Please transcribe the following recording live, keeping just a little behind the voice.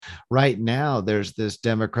right now there's this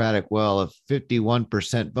democratic, well, if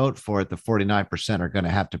 51% vote for it, the 49% are going to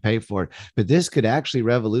have to pay for it. But this could actually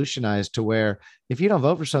revolutionize to where if you don't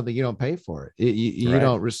vote for something, you don't pay for it. You Right.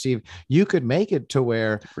 don't receive. You could make it to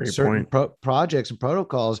where Great certain point. projects and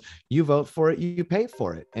protocols, you vote for it, you pay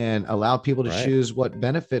for it, and allow people to Right. choose what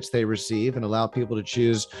benefits they receive, and allow people to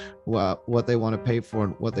choose what they want to pay for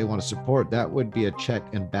and what they want to support. That would be a check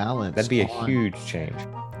and balance That'd be a on. huge change.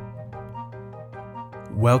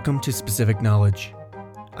 Welcome to Specific Knowledge.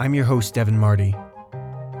 I'm your host, Devin Marty.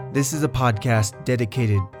 This is a podcast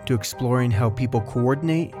dedicated to exploring how people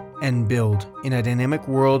coordinate and build in a dynamic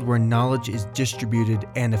world where knowledge is distributed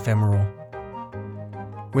and ephemeral.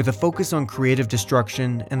 With a focus on creative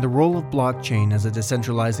destruction and the role of blockchain as a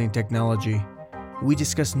decentralizing technology, we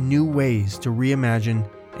discuss new ways to reimagine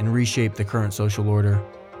and reshape the current social order.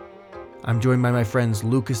 I'm joined by my friends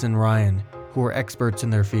Lucas and Ryan, who are experts in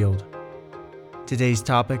their field. Today's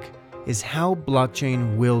topic is how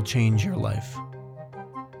blockchain will change your life.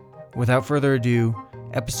 Without further ado,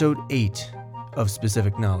 episode 8 of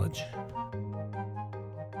Specific Knowledge.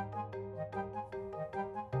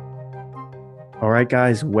 All right,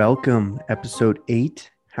 guys, welcome. Episode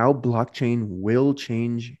 8, how blockchain will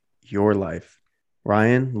change your life.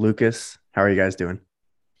 Ryan, Lucas, how are you guys doing?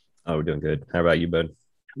 Oh, we're doing good. How about you, bud?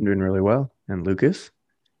 I'm doing really well. And Lucas?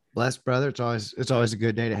 Blessed, brother. It's always a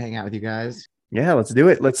good day to hang out with you guys. Yeah, let's do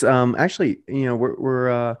it. Let's actually,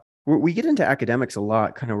 we get into academics a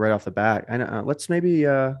lot kind of right off the bat. I know, let's maybe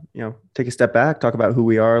take a step back, talk about who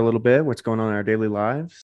we are a little bit, what's going on in our daily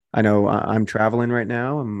lives. I know I'm traveling right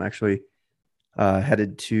now. I'm actually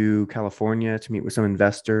headed to California to meet with some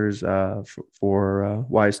investors for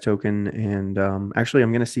Wise Token, and actually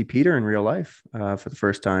I'm going to see Peter in real life for the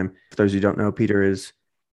first time. For those who don't know, Peter is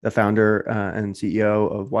the founder and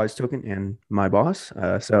CEO of Wise Token and my boss.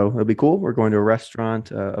 So it'll be cool. We're going to a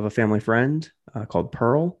restaurant of a family friend called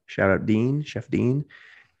Pearl. Shout out Dean, Chef Dean.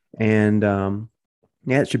 And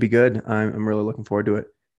yeah, it should be good. I'm really looking forward to it.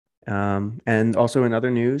 And also in other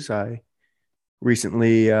news, I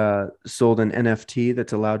recently sold an NFT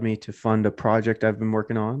that's allowed me to fund a project I've been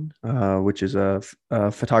working on, which is a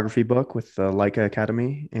photography book with the Leica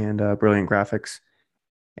Academy and brilliant graphics,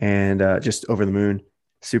 and just over the moon.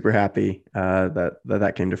 Super happy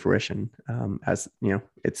that came to fruition. As you know,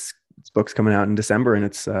 it's book's coming out in December, and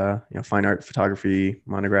it's fine art photography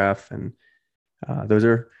monograph, and those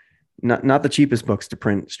are not the cheapest books to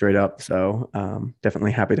print straight up. So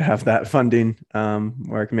definitely happy to have that funding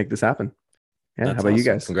where I can make this happen. Yeah, That's how about you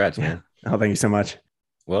awesome. guys? Congrats, man. Oh, thank you so much.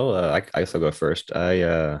 Well, I guess I'll go first.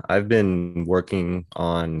 I've been working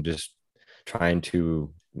on just trying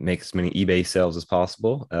to make as many eBay sales as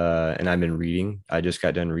possible, and I've been reading. I just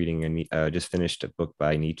got done reading and just finished a book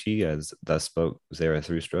by Nietzsche, as Thus Spoke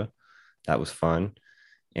Zarathustra. That was fun,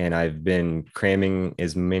 and I've been cramming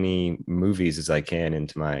as many movies as I can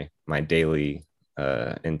into my daily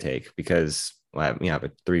intake, because I have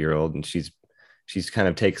a 3-year-old, and she's kind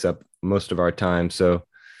of takes up most of our time. So,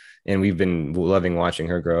 and we've been loving watching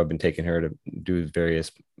her grow. I've been taking her to do various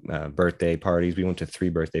birthday parties. We went to 3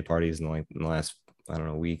 birthday parties in the last, I don't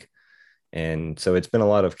know, week. And so it's been a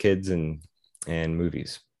lot of kids and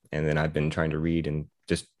movies. And then I've been trying to read and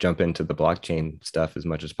just jump into the blockchain stuff as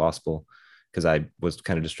much as possible, because I was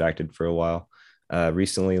kind of distracted for a while.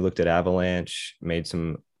 Recently looked at Avalanche, made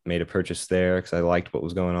a purchase there because I liked what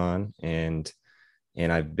was going on. And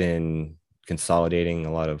I've been consolidating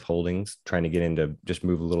a lot of holdings, trying to get into just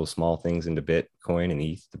move a little small things into Bitcoin and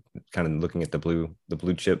ETH, kind of looking at the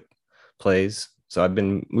blue chip plays. So I've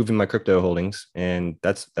been moving my crypto holdings, and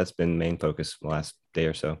that's been main focus the last day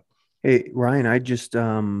or so. Hey, Ryan, I just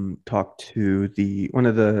talked to one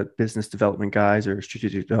of the business development guys or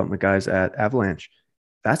strategic development guys at Avalanche.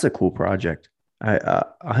 That's a cool project.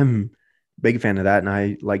 I'm a big fan of that, and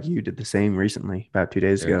I, like you, did the same recently about 2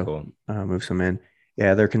 days Very ago. cool. Move some in.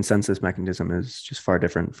 Yeah, their consensus mechanism is just far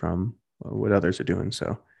different from what others are doing.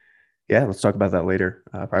 So, yeah, let's talk about that later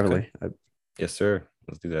privately. Okay. Yes, sir.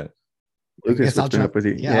 Let's do that. I Lucas, guess I'll what's been up jump. with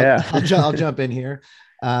you? Yeah, I'll jump in here.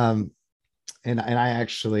 And I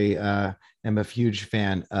actually am a huge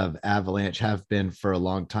fan of Avalanche, have been for a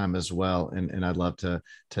long time as well. And I'd love to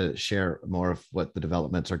share more of what the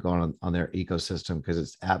developments are going on their ecosystem, because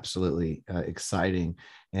it's absolutely exciting,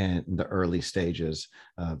 and the early stages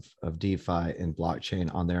of DeFi and blockchain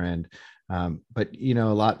on their end. But a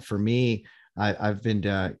lot for me. I've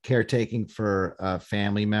been caretaking for a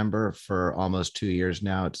family member for almost 2 years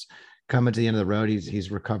now. It's coming to the end of the road.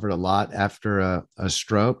 He's recovered a lot after a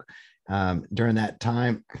stroke. During that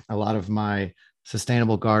time, a lot of my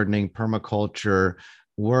sustainable gardening, permaculture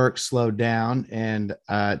work slowed down, and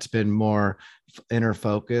it's been more inner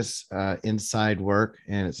focus, inside work,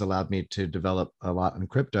 and it's allowed me to develop a lot in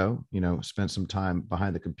crypto, spend some time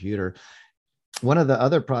behind the computer. One of the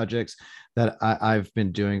other projects that I've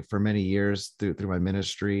been doing for many years through my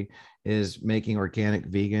ministry is making organic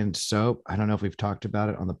vegan soap. I don't know if we've talked about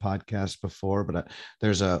it on the podcast before, but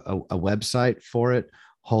there's a website for it,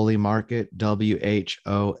 Holy Market,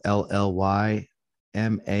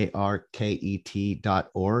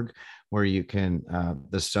 WHOLLYMARKET.org, where you can,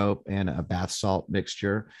 the soap and a bath salt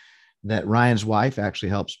mixture that Ryan's wife actually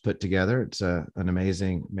helps put together. It's an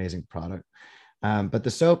amazing, amazing product. But the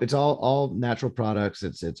soap, it's all natural products.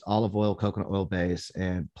 It's olive oil, coconut oil base,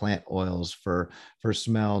 and plant oils for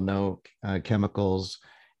smell. No chemicals,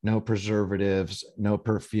 no preservatives, no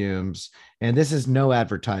perfumes. And this is no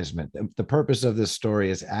advertisement. The purpose of this story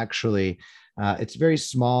is actually, it's very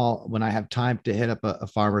small. When I have time to hit up a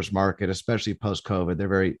farmer's market, especially post-COVID, they're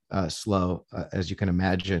very slow, as you can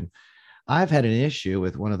imagine. I've had an issue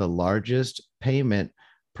with one of the largest payment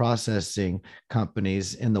processing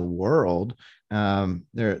companies in the world.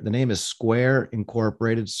 The name is Square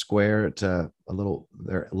Incorporated. Square, it's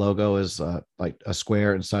their logo is like a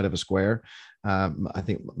square inside of a square. I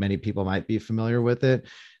think many people might be familiar with it.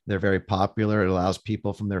 They're very popular. It allows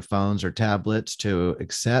people from their phones or tablets to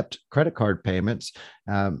accept credit card payments.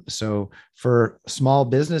 So for small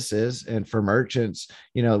businesses and for merchants,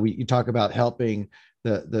 you talk about helping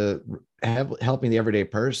helping the everyday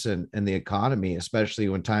person and the economy, especially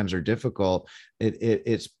when times are difficult.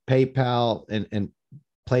 It's PayPal and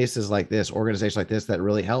places like this, organizations like this, that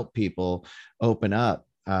really help people open up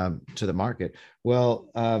to the market.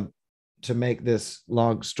 Well, to make this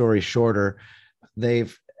long story shorter,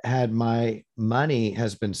 they've had my money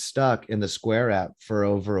has been stuck in the Square app for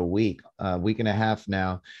over a week and a half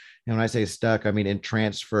now. And when I say stuck, I mean in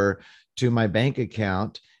transfer to my bank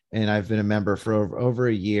account. And I've been a member for over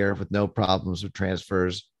a year with no problems with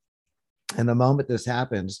transfers. And the moment this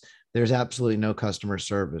happens, there's absolutely no customer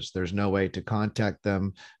service. There's no way to contact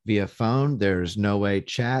them via phone. There's no way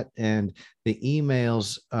chat. And the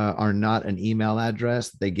emails are not an email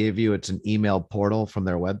address they give you. It's an email portal from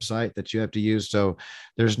their website that you have to use. So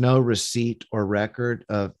there's no receipt or record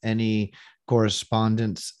of any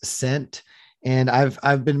correspondence sent. And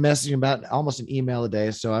I've been messaging about almost an email a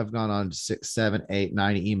day. So I've gone on 6, 7, 8,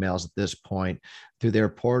 9 emails at this point through their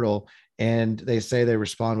portal. And they say they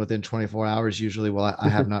respond within 24 hours usually. Well, I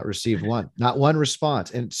have not received not one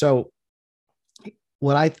response. And so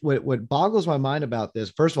what boggles my mind about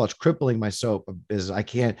this, first of all, it's crippling my soap, is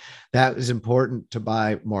that is important to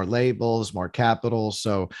buy more labels, more capital.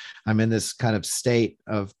 So I'm in this kind of state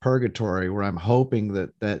of purgatory where I'm hoping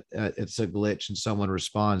that it's a glitch and someone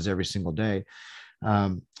responds every single day.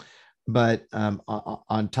 But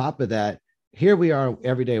on top of that, here we are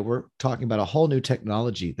every day. We're talking about a whole new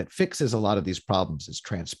technology that fixes a lot of these problems. It's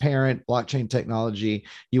transparent blockchain technology.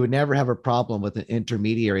 You would never have a problem with an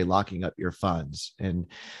intermediary locking up your funds. And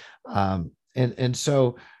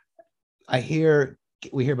so we hear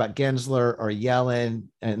about Gensler or Yellen,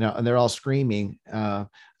 and they're all screaming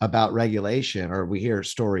about regulation, or we hear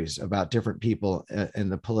stories about different people in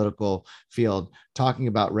the political field talking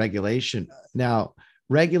about regulation. Now,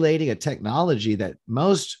 regulating a technology that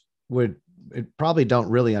most probably don't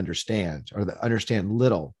really understand, or understand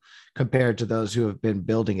little compared to those who have been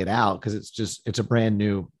building it out, because it's a brand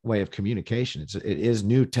new way of communication. It is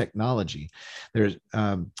new technology. But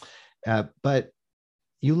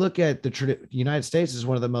you look at the United States is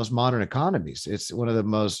one of the most modern economies. It's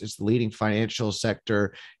the leading financial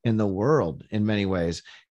sector in the world in many ways.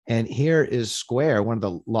 And here is Square, one of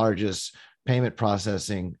the largest payment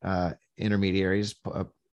processing intermediaries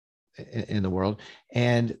in the world,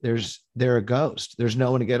 and they're a ghost. There's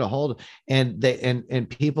no one to get a hold of, and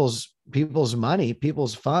people's money,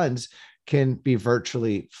 people's funds can be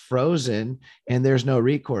virtually frozen, and there's no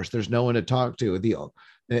recourse. There's no one to talk to.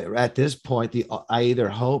 At this point, I either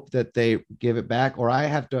hope that they give it back, or I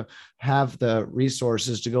have to have the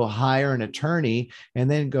resources to go hire an attorney and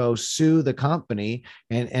then go sue the company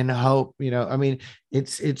and hope. I mean,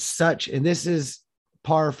 it's such, and this is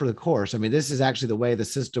par for the course. I mean, this is actually the way the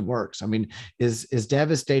system works. I mean, as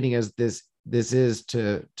devastating as this is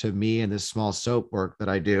to me and this small soap work that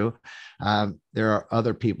I do, there are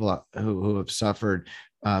other people who have suffered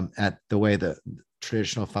at the way the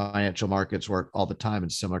traditional financial markets work all the time in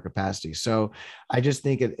similar capacity. So I just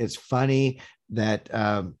think it's funny that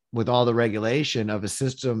with all the regulation of a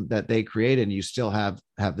system that they created, you still have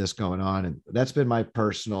this going on. And that's been my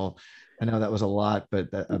personal, I know that was a lot, but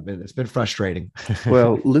it's been frustrating.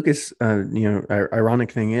 Well, Lucas,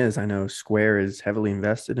 ironic thing is, I know Square is heavily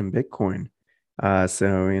invested in Bitcoin.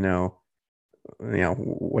 So,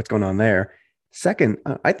 what's going on there. Second,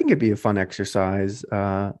 I think it'd be a fun exercise.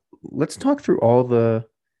 Let's talk through all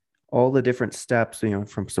the different steps,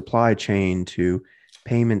 from supply chain to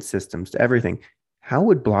payment systems to everything. How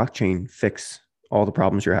would blockchain fix all the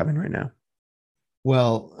problems you're having right now?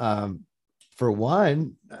 Well, for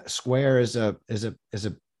one, Square is an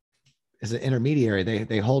intermediary.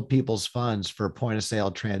 They hold people's funds for point of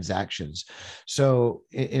sale transactions. So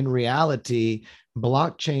in reality,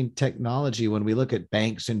 blockchain technology, when we look at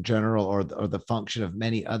banks in general, or the function of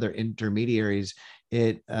many other intermediaries,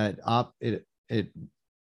 it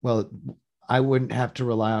well, I wouldn't have to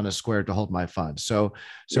rely on a Square to hold my funds. So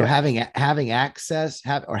Yeah, having access,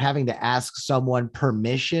 or having to ask someone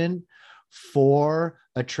permission for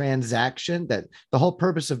a transaction, that the whole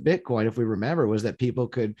purpose of Bitcoin, if we remember, was that people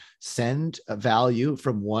could send a value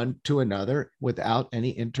from one to another without any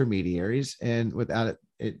intermediaries, and without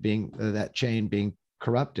it being that chain being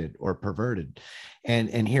corrupted or perverted.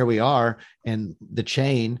 And here we are, and the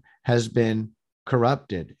chain has been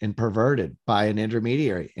corrupted and perverted by an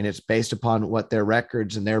intermediary, and it's based upon what their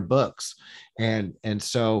records and their books. And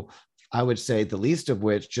so I would say, the least of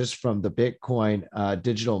which, just from the Bitcoin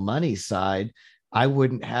digital money side, I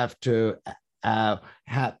wouldn't have to have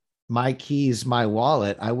my keys, my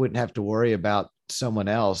wallet. I wouldn't have to worry about someone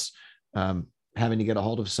else having to get a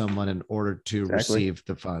hold of someone in order to exactly. receive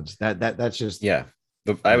the funds. That's just Yeah.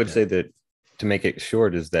 But I would say that, to make it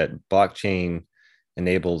short, is that blockchain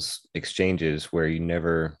enables exchanges where you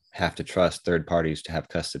never have to trust third parties to have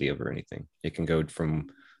custody over anything. It can go from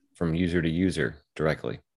user to user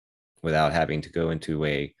directly without having to go into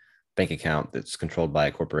a bank account that's controlled by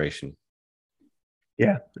a corporation.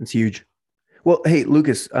 Yeah, it's huge. Well, hey,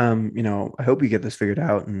 Lucas, I hope you get this figured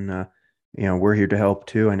out, and we're here to help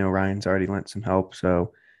too. I know Ryan's already lent some help,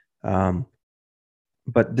 so um,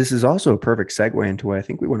 but this is also a perfect segue into what I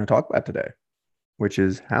think we want to talk about today, which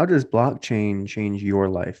is, how does blockchain change your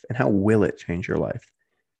life, and how will it change your life?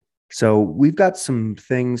 So we've got some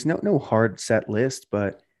things, no hard set list,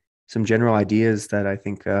 but some general ideas that I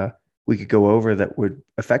think we could go over that would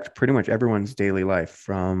affect pretty much everyone's daily life,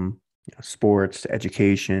 from sports to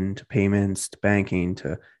education to payments to banking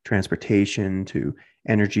to transportation to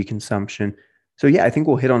energy consumption. So yeah, I think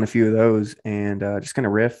we'll hit on a few of those and just kind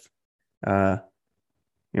of riff. Uh,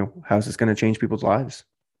 how's this going to change people's lives?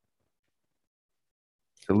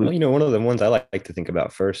 So Well, Luke, one of the ones I like to think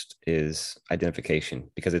about first is identification,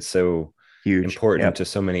 because it's so huge. important Yep. to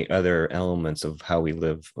so many other elements of how we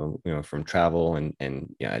live, from travel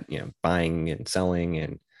and yeah, buying and selling,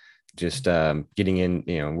 and just getting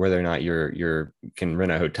in, whether or not you're can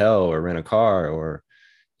rent a hotel or rent a car, or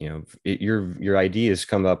your ideas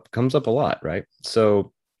comes up a lot, right?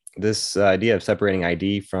 So this idea of separating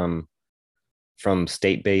ID from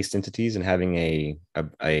state-based entities and having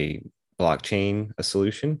a blockchain a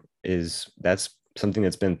solution, that's something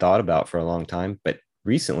that's been thought about for a long time. But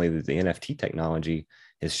recently, the NFT technology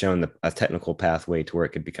has shown a technical pathway to where it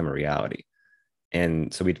could become a reality.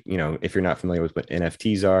 And so if you're not familiar with what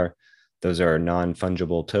NFTs are, those are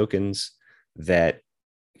non-fungible tokens that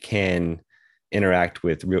can interact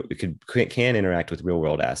with can interact with real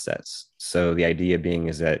world assets. So the idea being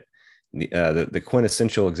is that the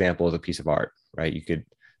quintessential example is a piece of art, right? You could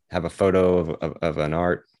have a photo of an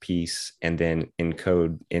art piece, and then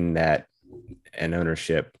encode in that an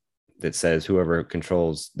ownership that says whoever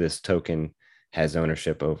controls this token has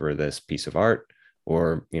ownership over this piece of art,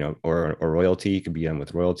 or royalty. It could be done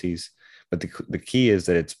with royalties. But the key is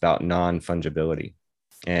that it's about non-fungibility.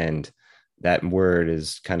 And that word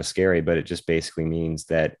is kind of scary, but it just basically means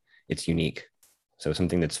that it's unique. So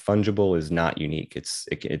something that's fungible is not unique. It's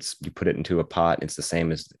you put it into a pot, it's the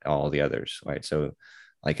same as all the others, right? So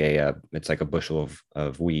it's like a bushel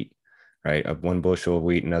of wheat, right? Of one bushel of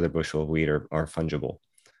wheat, another bushel of wheat are fungible,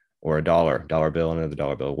 or a dollar bill, another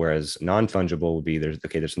dollar bill. Whereas non-fungible would be, there's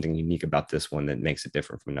something unique about this one that makes it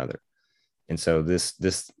different from another. And so this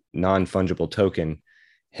non-fungible token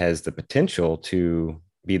has the potential to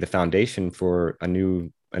be the foundation for a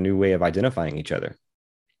new way of identifying each other.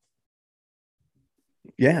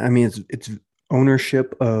 Yeah, I mean, it's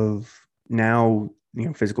ownership of now,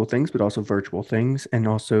 physical things, but also virtual things, and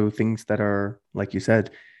also things that are, like you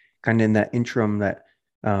said, kind of in that interim, that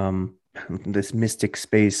this mystic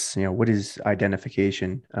space. What is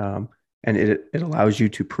identification? And it allows you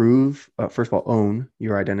to prove, first of all, own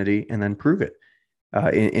your identity, and then prove it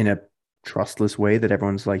in a trustless way that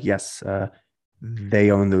everyone's like, yes,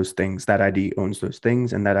 they own those things. That ID owns those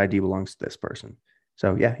things, and that ID belongs to this person.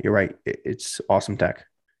 So yeah, you're right. It's awesome tech.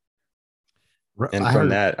 And I from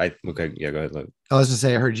heard, that, okay, yeah, go ahead, Luke. I was to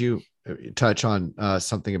say, I heard you touch on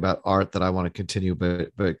something about art that I want to continue,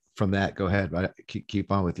 but from that, go ahead.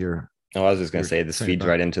 Keep on with your Oh, I was just going your to say this train of feeds thought.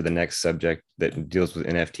 right into the next subject that deals with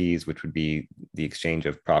NFTs, which would be the exchange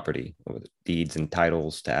of property, with deeds and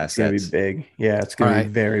titles to It's going to be assets. big. Yeah, it's All going to be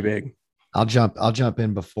right. very big. I'll jump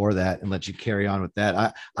in before that and let you carry on with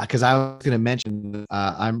that. Because I was going to mention,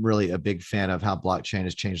 I'm really a big fan of how blockchain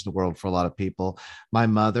has changed the world for a lot of people. My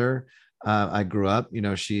mother, I grew up,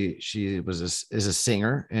 she is a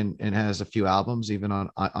singer and has a few albums even on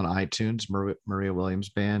iTunes. Maria Williams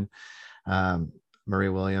band, um,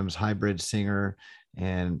 Maria Williams hybrid singer,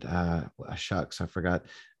 and shucks, I forgot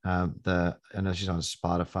I know she's on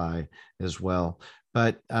Spotify as well,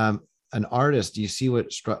 but an artist, you see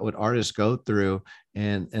what artists go through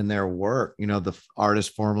in their work. The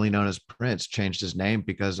artist formerly known as Prince changed his name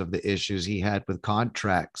because of the issues he had with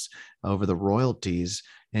contracts over the royalties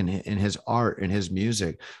in his art and his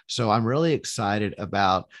music. So I'm really excited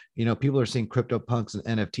about, people are seeing CryptoPunks and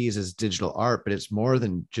NFTs as digital art, but it's more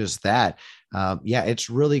than just that. Yeah, it's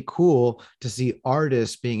really cool to see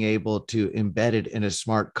artists being able to, embedded in a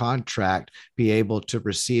smart contract, be able to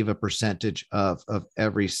receive a percentage of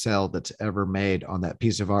every sale that's ever made on that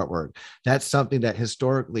piece of artwork. That's something that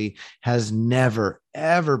historically has never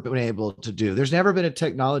ever been able to do. There's never been a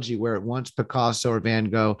technology where once Picasso or Van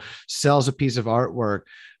Gogh sells a piece of artwork,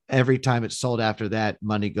 every time it's sold after that,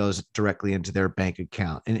 money goes directly into their bank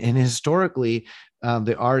account. And historically,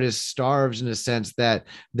 the artist starves in a sense that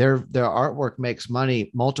their artwork makes money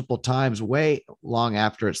multiple times, way long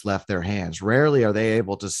after it's left their hands. Rarely are they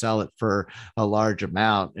able to sell it for a large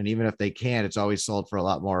amount, and even if they can, it's always sold for a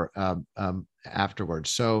lot more afterwards.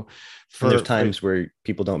 So, And there's for times where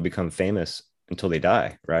people don't become famous until they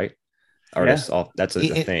die, right? Yeah. Artists, all that's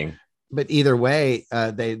a thing. but either way,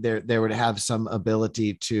 they would have some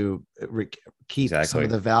ability to keep some of Exactly.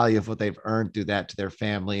 the value of what they've earned through that to their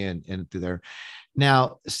family and through their.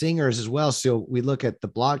 Now, singers as well. So we look at the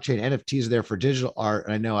blockchain. NFTs are there for digital art.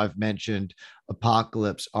 And I know I've mentioned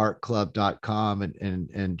apocalypseartclub.com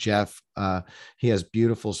and Jeff, he has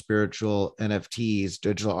beautiful spiritual NFTs,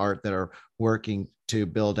 digital art, that are working to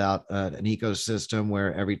build out an ecosystem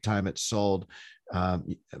where every time it's sold, um,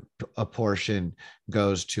 a portion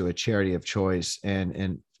goes to a charity of choice,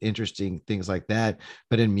 and interesting things like that.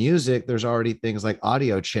 But in music, there's already things like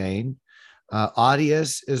audio chain.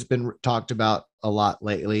 Audius has been talked about a lot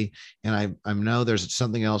lately, and I know there's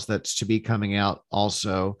something else that's to be coming out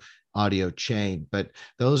also, audio chain. But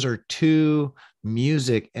those are two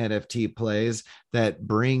music NFT plays that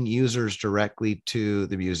bring users directly to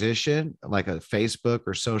the musician, like a Facebook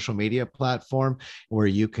or social media platform, where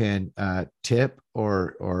you can tip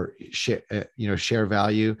or share, share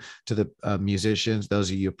value to the musicians, those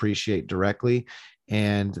of you appreciate directly,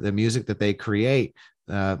 and the music that they create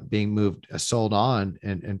being moved, sold on,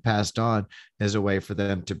 and passed on as a way for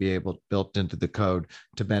them to be able, built into the code,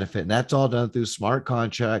 to benefit. And that's all done through smart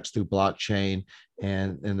contracts, through blockchain,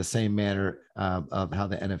 and in the same manner of how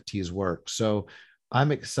the NFTs work. So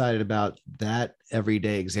I'm excited about that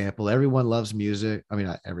everyday example. Everyone loves music. I mean,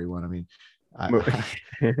 not everyone. I mean, I,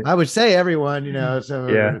 I would say everyone, Yeah.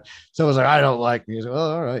 so someone's like, I don't like music.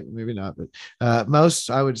 Well, all right, maybe not, but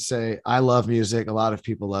most, I would say, I love music. A lot of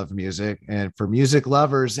people love music, and for music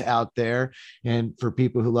lovers out there, and for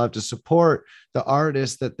people who love to support the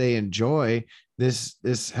artists that they enjoy, this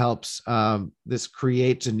helps. This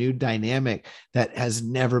creates a new dynamic that has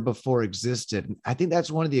never before existed. And I think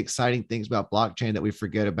that's one of the exciting things about blockchain that we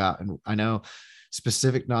forget about. And I know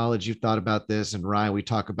specific knowledge, you've thought about this, and Ryan, we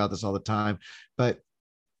talk about this all the time, but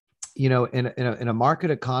in a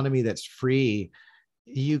market economy that's free,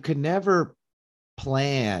 you can never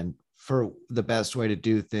plan for the best way to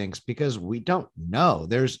do things, because we don't know.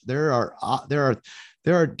 There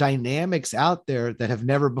are dynamics out there that have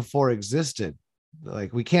never before existed.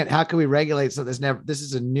 Like, we can't, how can we regulate something that's never, this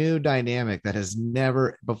is a new dynamic that has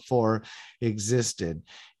never before existed.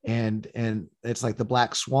 And it's like the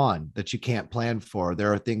black swan that you can't plan for.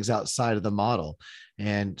 There are things outside of the model.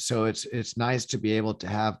 And so it's nice to be able to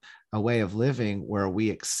have a way of living where we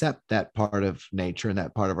accept that part of nature and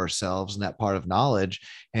that part of ourselves and that part of knowledge,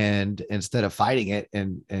 and instead of fighting it,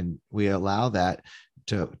 and we allow that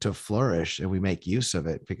to flourish, and we make use of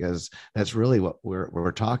it, because that's really what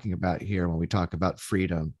we're talking about here when we talk about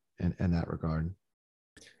freedom in that regard.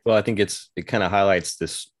 Well, I think it kind of highlights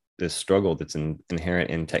this struggle that's inherent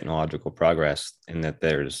in technological progress, and that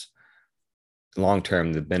there's long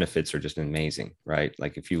term the benefits are just amazing, right?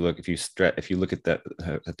 Like if you look at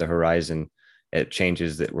the horizon, at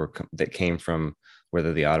changes that came from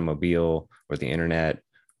whether the automobile or the internet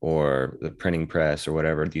or the printing press or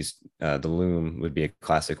whatever, the loom would be a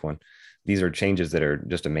classic one. These are changes that are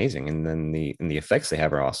just amazing, and then the effects they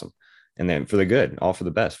have are awesome, and then for the good, all for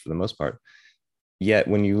the best for the most part. yet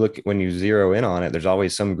when you zero in on it, there's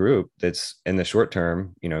always some group that's in the short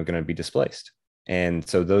term, going to be displaced. And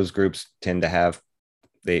so those groups tend to have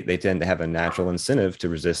they tend to have a natural incentive to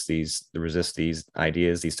resist these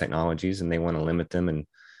ideas, these technologies, and they want to limit them and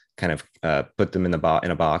kind of put them in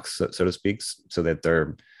a box, so to speak, so that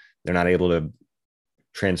they're not able to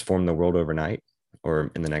transform the world overnight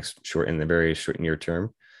or in the very short near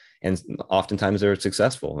term. And oftentimes they're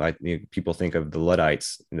successful. People think of the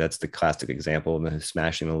Luddites. That's the classic example of the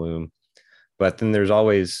smashing the loom. But then there's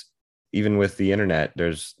always, even with the internet,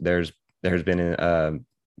 there's been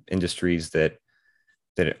industries that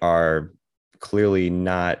are clearly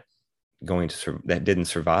not going to that didn't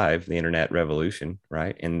survive the internet revolution,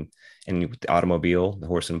 right? And the automobile, the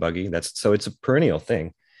horse and buggy, so it's a perennial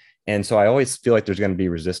thing. And so I always feel like there's always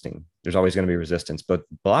going to be resistance. But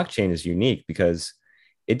blockchain is unique because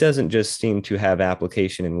it doesn't just seem to have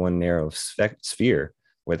application in one narrow sphere,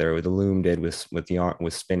 whether the loom did with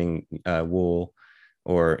spinning wool,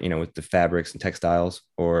 or with the fabrics and textiles,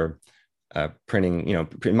 or printing.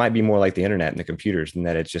 It might be more like the internet and the computers, in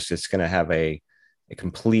that it's going to have a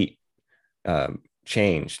complete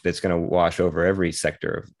change that's going to wash over every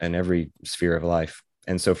sector and every sphere of life.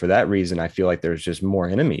 And so for that reason, I feel like there's just more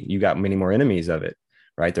enemy. You got many more enemies of it,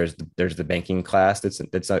 right? There's the banking class that's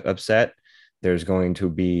upset. There's going to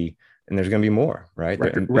be more, right?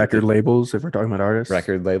 Record labels, if we're talking about artists.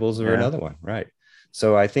 Record labels are another one, right?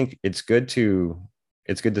 So I think it's good to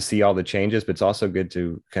see all the changes, but it's also good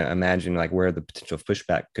to kind of imagine like where the potential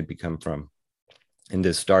pushback could come from, and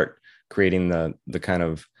to start creating the kind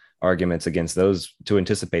of arguments against those, to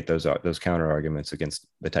anticipate those counter arguments against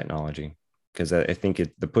the technology. Because I think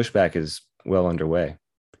the pushback is well underway.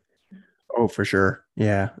 Oh, for sure.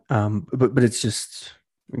 Yeah. But it's just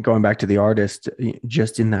going back to the artist,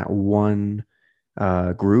 just in that one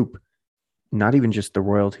group, not even just the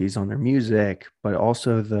royalties on their music, but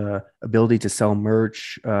also the ability to sell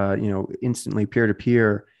merch, instantly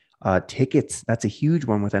peer-to-peer, tickets. That's a huge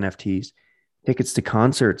one with NFTs. Tickets to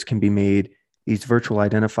concerts can be made, these virtual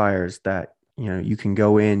identifiers that, you can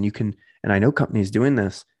go in, and I know companies doing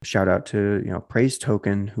this. Shout out to, Praise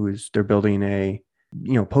Token, they're building a,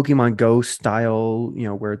 Pokemon Go style,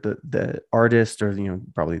 where the artist, or,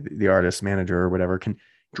 probably the artist manager or whatever, can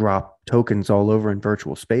drop tokens all over in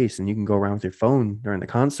virtual space, and you can go around with your phone during the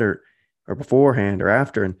concert or beforehand or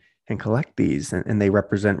after and collect these, and they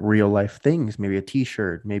represent real life things, maybe a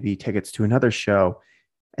t-shirt, maybe tickets to another show.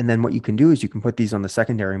 And then what you can do is you can put these on the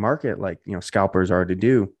secondary market, like, scalpers already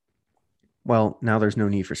do. Well, now there's no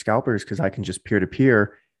need for scalpers, because I can just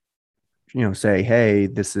peer-to-peer, say, hey,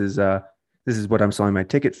 this is what I'm selling my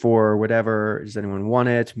ticket for, or whatever. Does anyone want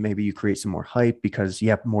it? Maybe you create some more hype because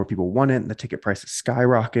more people want it, and the ticket prices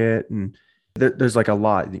skyrocket. And there's like a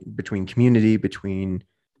lot between community, between,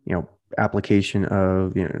 application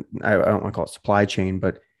of, I don't want to call it supply chain,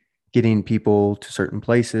 but getting people to certain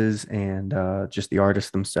places, and just the artists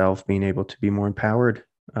themselves being able to be more empowered,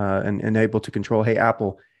 and able to control, hey,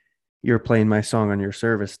 Apple, you're playing my song on your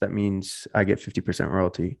service. That means I get 50%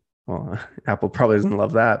 royalty. Well, Apple probably doesn't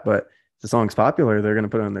love that, but if the song's popular, they're going to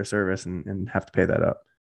put it on their service and have to pay that up.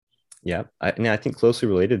 Yeah. I think closely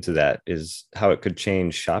related to that is how it could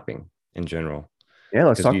change shopping in general. Yeah,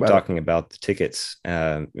 let's talk about talking about the tickets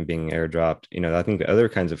being airdropped. I think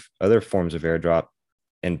other forms of airdrop,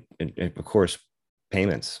 and of course,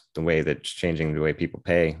 payments, the way that's changing the way people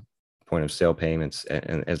pay, point of sale payments,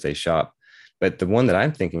 and as they shop. But the one that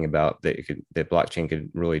I'm thinking about that blockchain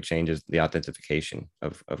could really change is the authentication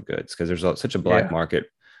of goods, because there's such a black market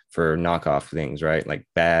for knockoff things, right? Like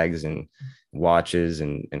bags and watches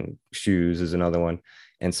and shoes is another one.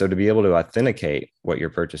 And so to be able to authenticate what you're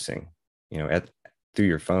purchasing, through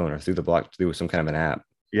your phone or through some kind of an app,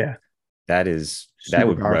 that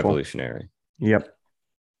would be revolutionary. Yep.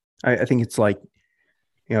 I think it's like,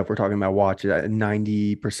 if we're talking about watches,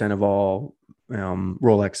 90% of all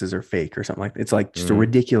Rolexes are fake or something like that. It's like just a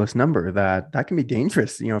ridiculous number that can be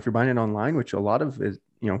dangerous. If you're buying it online, which a lot of is,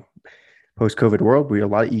 post-COVID world, we have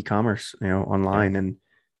a lot of e-commerce, online, and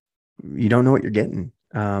you don't know what you're getting.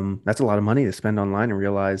 That's a lot of money to spend online and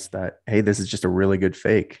realize that, hey, this is just a really good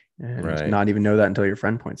fake, and not even know that until your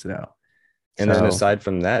friend points it out. And then aside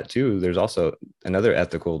from that too, there's also another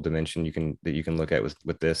ethical dimension that you can look at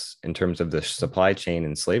with this, in terms of the supply chain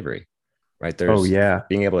and slavery, right? There's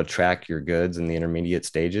being able to track your goods in the intermediate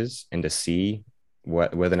stages, and to see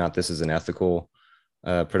whether or not this is an ethical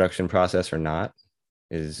production process or not.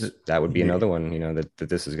 That would be another one, that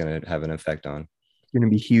this is going to have an effect on. It's going to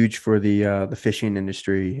be huge for the fishing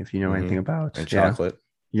industry, if you know anything about. And chocolate.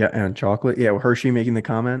 Yeah, and chocolate. Yeah, Hershey making the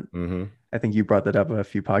comment. Mm-hmm. I think you brought that up a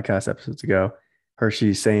few podcast episodes ago.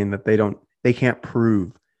 Hershey's saying that they don't they can't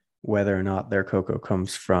prove whether or not their cocoa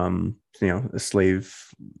comes from, a slave,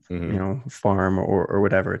 farm or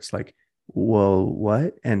whatever. It's like, well,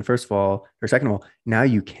 what? And first of all, or second of all, now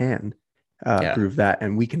you can Yeah. prove that,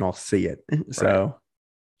 and we can all see it. So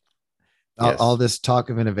all Yes. this talk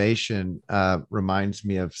of innovation reminds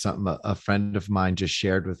me of something a friend of mine just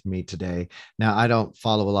shared with me today. Now, I don't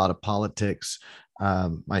follow a lot of politics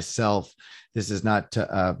myself. This is not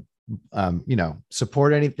to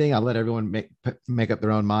support anything. I'll let everyone make up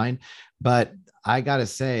their own mind. But I gotta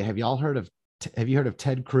say, have you heard of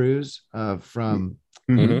Ted Cruz from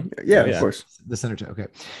Yeah, Oh, of yeah. course. the senator? Okay.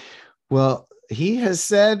 Well, he has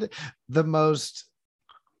said the most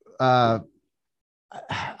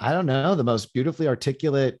I don't know, the most beautifully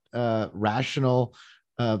articulate, rational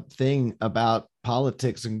thing about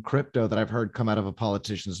politics and crypto that I've heard come out of a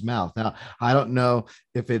politician's mouth. Now, I don't know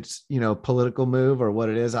if it's, political move or what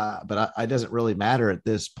it is, but it doesn't really matter at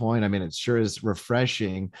this point. I mean, it sure is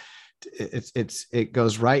refreshing. It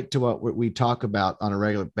goes right to what we talk about on a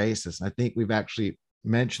regular basis. And I think we've actually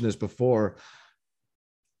mentioned this before.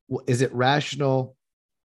 Is it rational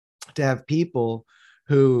to have people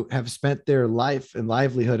who have spent their life and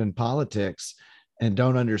livelihood in politics and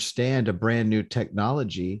don't understand a brand new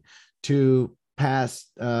technology to pass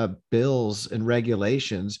bills and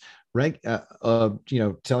regulations,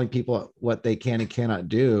 telling people what they can and cannot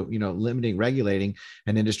do, limiting, regulating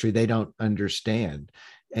an industry they don't understand.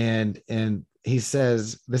 And he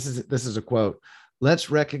says, this is a quote: "Let's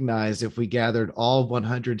recognize if we gathered all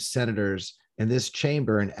 100 senators in this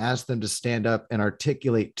chamber and ask them to stand up and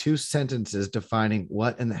articulate 2 sentences defining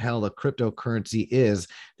what in the hell a cryptocurrency is,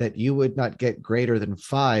 that you would not get greater than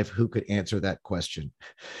 5 who could answer that question.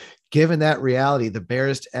 Given that reality, the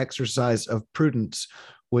barest exercise of prudence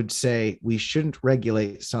would say we shouldn't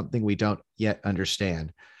regulate something we don't yet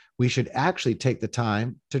understand. We should actually take the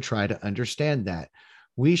time to try to understand that.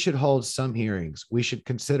 We should hold some hearings. We should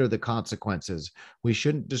consider the consequences. We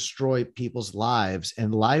shouldn't destroy people's lives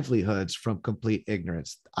and livelihoods from complete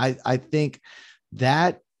ignorance." I think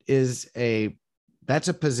that is that's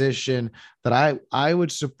a position that I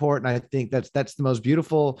would support, and I think that's the most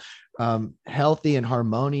beautiful, healthy, and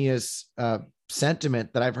harmonious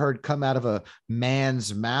sentiment that I've heard come out of a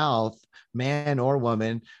man's mouth, man or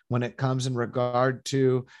woman, when it comes in regard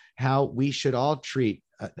to how we should all treat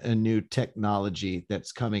a new technology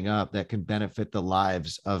that's coming up that can benefit the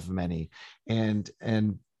lives of many. And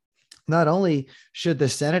not only should the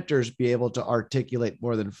senators be able to articulate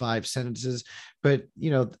more than 5 sentences, but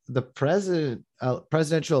the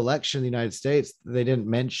presidential election in the United States, they didn't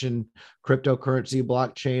mention cryptocurrency,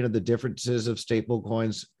 blockchain, or the differences of stable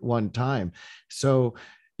coins one time. So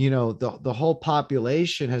the whole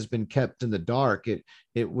population has been kept in the dark.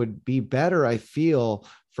 It would be better, I feel,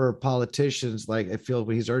 for politicians, like I feel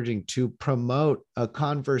what he's urging, to promote a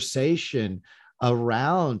conversation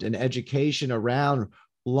around an education around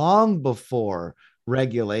long before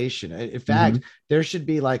regulation. In fact, there should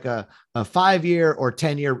be like a 5-year or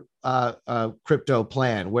 10-year crypto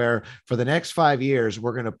plan where for the next 5 years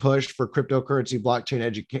we're going to push for cryptocurrency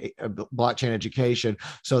blockchain education,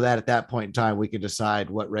 so that at that point in time we can decide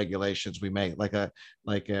what regulations we make, like a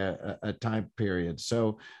time period.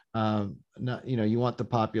 So you want the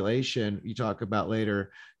population, you talk about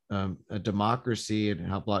later, a democracy and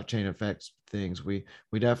how blockchain affects things. We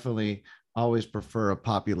definitely always prefer a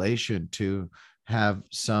population to have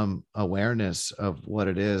some awareness of what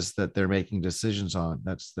it is that they're making decisions on.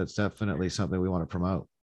 That's definitely something we want to promote.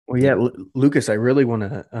 Well, yeah, Lucas, I really want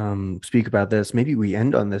to speak about this. Maybe we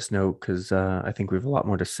end on this note because I think we have a lot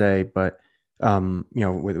more to say. But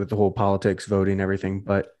with the whole politics, voting, everything.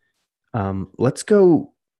 But let's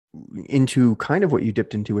go into kind of what you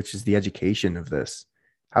dipped into, which is the education of this.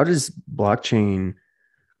 How does blockchain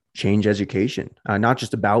change education? Not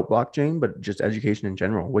just about blockchain, but just education in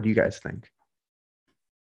general. What do you guys think?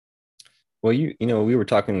 Well, we were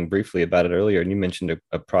talking briefly about it earlier, and you mentioned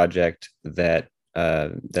a project that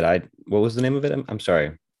what was the name of it? I'm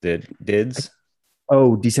sorry. DIDS.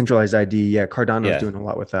 Oh, decentralized ID. Yeah, Cardano's Yeah. doing a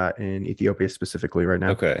lot with that in Ethiopia specifically right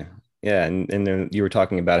now. Okay. Yeah, and then you were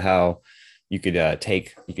talking about how you could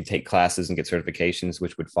take classes and get certifications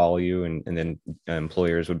which would follow you, and then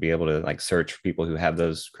employers would be able to like search for people who have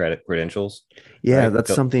those credentials. Yeah, Right?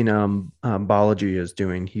 that's something Balaji is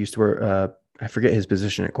doing. He used to work, I forget his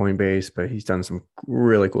position at Coinbase, but he's done some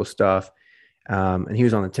really cool stuff. And he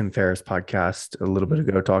was on the Tim Ferriss podcast a little bit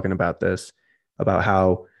ago talking about this, about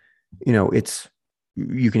how, it's,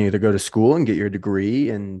 you can either go to school and get your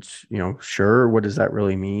degree and, sure, what does that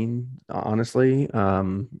really mean? Honestly,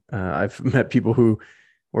 I've met people who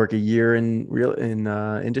work a year in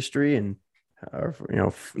industry and or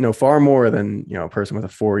know far more than a person with a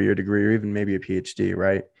 4-year degree or even maybe a PhD,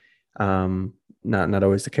 right? Not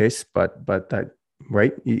always the case, but that,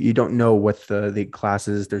 right? You don't know what the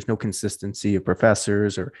classes. There's no consistency of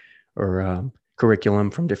professors or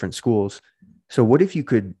curriculum from different schools. So what if you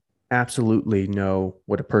could absolutely know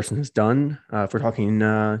what a person has done? If we're talking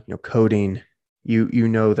coding, you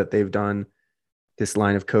know that they've done this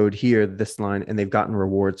line of code here, this line, and they've gotten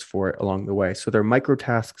rewards for it along the way. So they're micro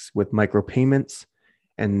tasks with micro payments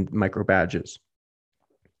and micro badges.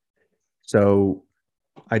 So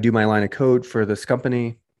I do my line of code for this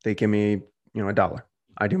company. They give me, $1.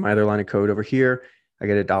 I do my other line of code over here. I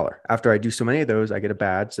get $1. After I do so many of those, I get a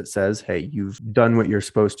badge that says, hey, you've done what you're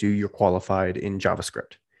supposed to. You're qualified in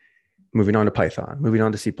JavaScript. Moving on to Python, moving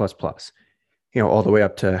on to C++, all the way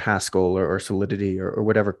up to Haskell or Solidity or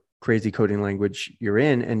whatever crazy coding language you're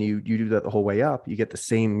in. And you do that the whole way up. You get the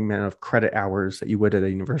same amount of credit hours that you would at a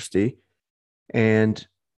university. And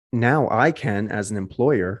now I can, as an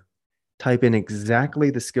employer, type in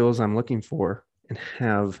exactly the skills I'm looking for and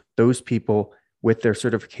have those people with their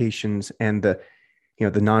certifications and the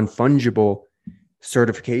non-fungible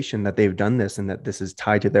certification that they've done this and that this is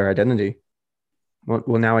tied to their identity.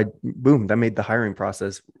 Well, now that made the hiring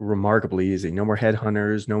process remarkably easy. No more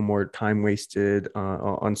headhunters, no more time wasted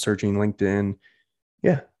on searching LinkedIn.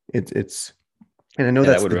 Yeah, it's, and I know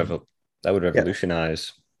that would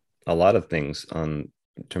revolutionize a lot of things in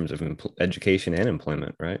terms of education and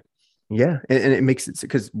employment, right? Yeah, and it makes it,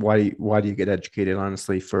 because why do you get educated?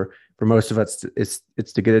 Honestly, for most of us, it's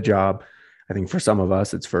to get a job. I think for some of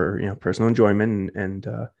us, it's for personal enjoyment and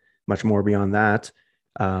much more beyond that.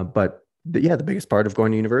 But the biggest part of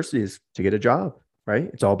going to university is to get a job, right?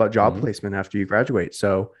 It's all about job placement after you graduate.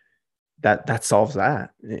 So that solves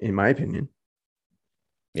that, in my opinion.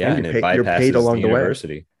 Yeah, and it bypasses the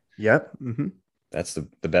university. Yep. Mm-hmm. That's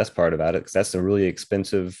the best part about it, because that's a really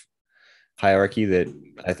expensive hierarchy that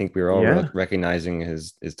I think we're all recognizing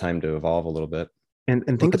is time to evolve a little bit. And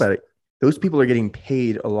think about it. Those people are getting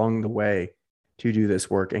paid along the way to do this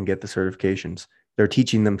work and get the certifications. They're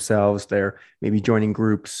teaching themselves. They're maybe joining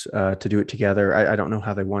groups to do it together. I don't know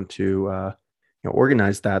how they want to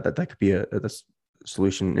organize that. That could be a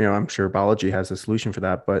solution. I'm sure biology has a solution for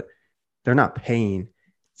that, but they're not paying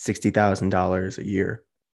 $60,000 a year.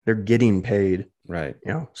 They're getting paid, right?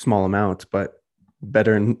 Small amounts, but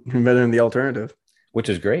better than the alternative. Which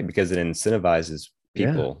is great, because it incentivizes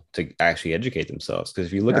people to actually educate themselves. Because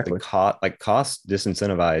if you look at the cost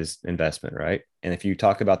disincentivize investment, right? And if you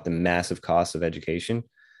talk about the massive cost of education,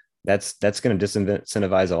 that's going to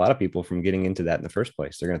disincentivize a lot of people from getting into that in the first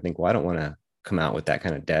place. They're going to think, well, I don't want to come out with that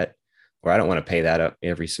kind of debt, or I don't want to pay that up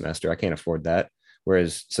every semester. I can't afford that.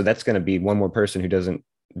 So that's going to be one more person who doesn't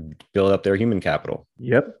build up their human capital.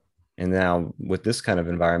 Yep. And now with this kind of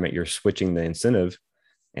environment, you're switching the incentive.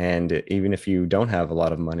 And even if you don't have a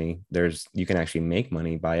lot of money, you can actually make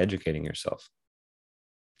money by educating yourself.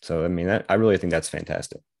 So, I mean, I really think that's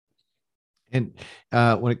fantastic. And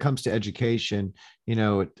when it comes to education,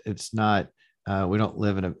 it's not, we don't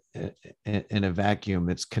live in a vacuum.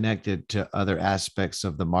 It's connected to other aspects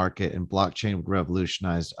of the market, and blockchain would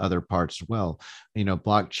revolutionize other parts as well.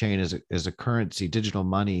 Blockchain is a currency. Digital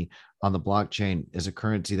money on the blockchain is a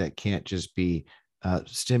currency that can't just be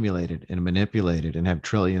stimulated and manipulated and have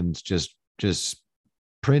trillions just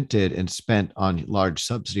printed and spent on large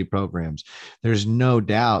subsidy programs. There's no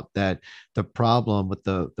doubt that the problem with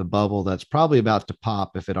the bubble that's probably about to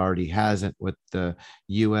pop, if it already hasn't, with the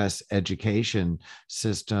U.S. education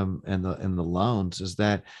system and the loans, is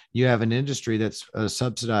that you have an industry that's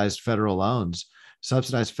subsidized federal loans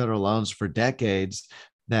for decades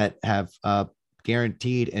that have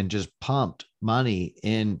guaranteed and just pumped money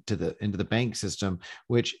into the bank system,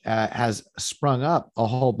 which has sprung up a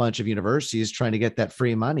whole bunch of universities trying to get that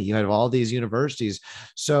free money. You have all these universities.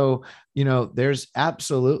 So, there's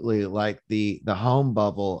absolutely, like the home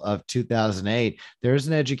bubble of 2008. There's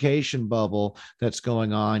an education bubble that's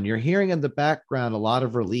going on. You're hearing in the background a lot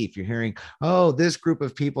of relief. You're hearing, oh, this group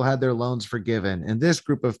of people had their loans forgiven, and this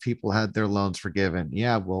group of people had their loans forgiven.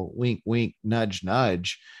 Yeah, well, wink, wink, nudge,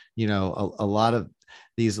 nudge. A lot of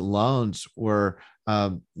these loans were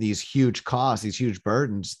these huge costs, these huge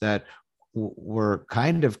burdens that were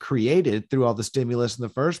kind of created through all the stimulus in the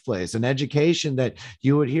first place. An education that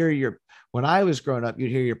you would hear when I was growing up,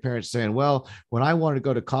 you'd hear your parents saying, well, when I wanted to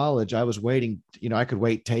go to college, I was waiting, I could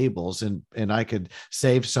wait tables and I could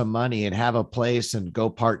save some money and have a place and go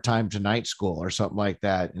part-time to night school or something like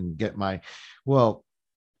that and get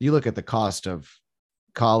you look at the cost of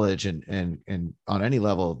college and on any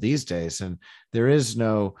level these days, and there is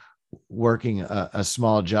no working a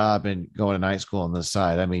small job and going to night school on the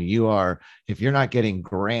side. I mean, if you're not getting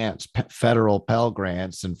grants, federal Pell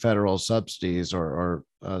grants and federal subsidies or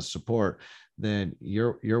support, then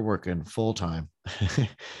you're working full time.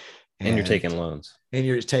 And you're taking loans. And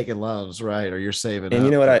you're taking loans, right? Or you're saving And up.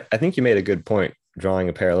 you know what? I think you made a good point drawing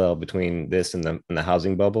a parallel between this and the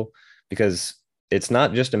housing bubble, because it's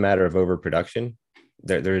not just a matter of overproduction.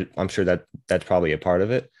 I'm sure that's probably a part of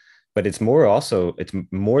it, but it's more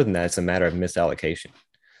than that. It's a matter of misallocation.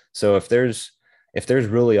 So if there's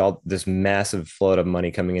really all this massive flood of money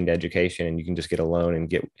coming into education, and you can just get a loan and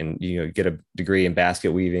get a degree in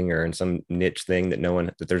basket weaving or in some niche thing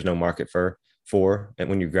that there's no market for, and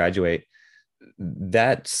when you graduate,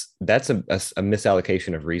 that's a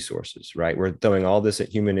misallocation of resources, right? We're throwing all this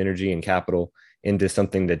human energy and capital into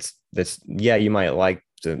something that's yeah, you might like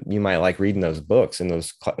reading those books, and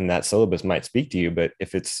that syllabus might speak to you, but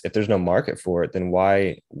if there's no market for it, then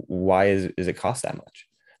why is it cost that much,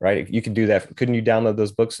 right? You could do that. Couldn't you download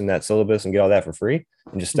those books and that syllabus and get all that for free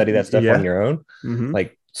and just study that stuff on your own? Mm-hmm.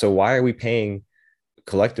 Like, so why are we paying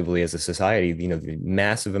collectively as a society, the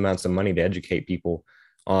massive amounts of money to educate people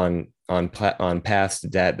on paths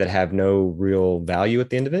that have no real value at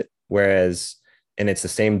the end of it? And it's the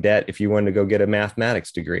same debt if you wanted to go get a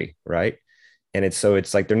mathematics degree, right? And it's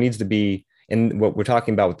like there needs to be, and what we're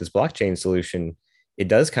talking about with this blockchain solution, it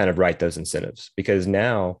does kind of write those incentives, because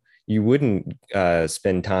now you wouldn't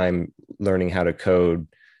spend time learning how to code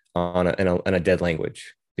on a dead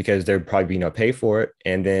language, because there'd probably be no pay for it.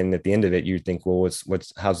 And then at the end of it, you think, well,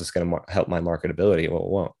 how's this going to help my marketability? Well, it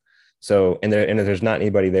won't. So, and there's not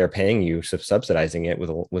anybody there paying you, subsidizing it with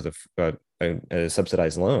a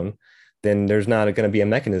subsidized loan, then there's not going to be a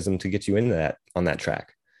mechanism to get you into that on that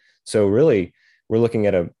track. So really, we're looking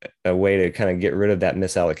at a way to kind of get rid of that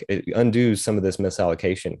undo some of this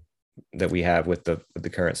misallocation that we have with the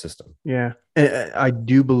current system. Yeah. I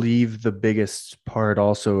do believe the biggest part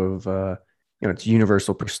also of, it's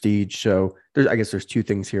universal prestige. So I guess there's two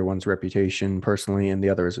things here. One's reputation personally, and the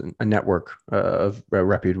other is a network of a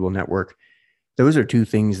reputable network. Those are two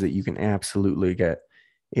things that you can absolutely get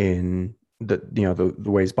in the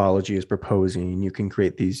ways Balaji is proposing. You can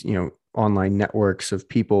create these, online networks of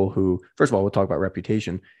people who, first of all, we'll talk about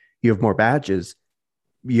reputation. You have more badges,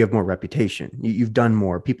 you have more reputation. You've done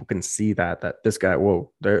more. People can see that this guy,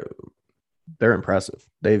 whoa, they're impressive.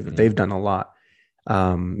 They've done a lot.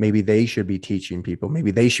 Maybe they should be teaching people.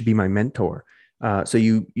 Maybe they should be my mentor. So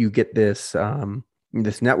you get this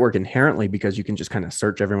network inherently, because you can just kind of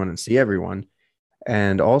search everyone and see everyone.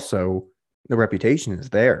 And also the reputation is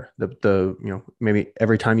there. Maybe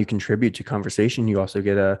every time you contribute to conversation, you also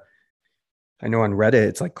get I know on Reddit,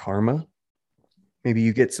 it's like karma. Maybe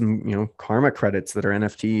you get some, karma credits that are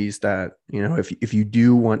NFTs that, if you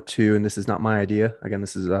do want to, and this is not my idea. Again,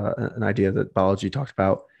 this is an idea that Balaji talked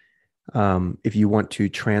about. If you want to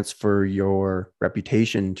transfer your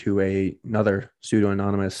reputation to another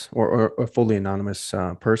pseudo-anonymous or a fully anonymous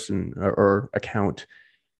person or account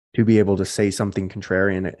to be able to say something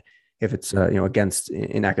contrarian, if it's against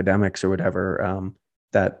in academics or whatever,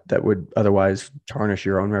 that would otherwise tarnish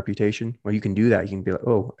your own reputation. Well, you can do that. You can be like,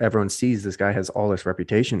 oh, everyone sees this guy has all this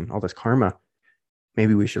reputation, all this karma.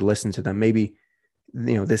 Maybe we should listen to them. Maybe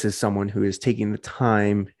this is someone who is taking the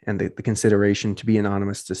time and the consideration to be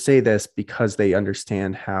anonymous to say this because they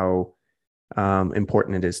understand how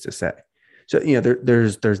important it is to say. So,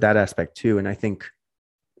 there's that aspect too. And I think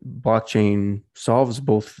blockchain solves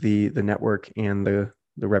both the network and the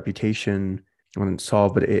reputation. I wouldn't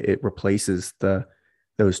solve, but it replaces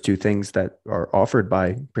those two things that are offered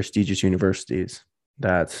by prestigious universities.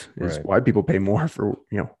 That is right. Why people pay more for,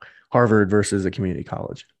 Harvard versus a community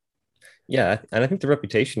college. Yeah. And I think the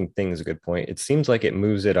reputation thing is a good point. It seems like it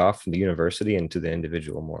moves it off from the university into the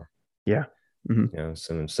individual more. Yeah. Mm-hmm.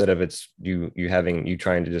 So instead of it's you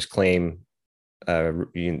trying to just claim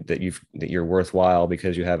that you're worthwhile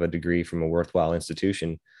because you have a degree from a worthwhile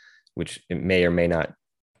institution, which it may or may not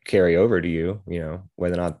carry over to you,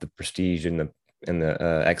 whether or not the prestige and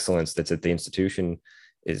the excellence that's at the institution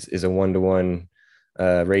is a 1-to-1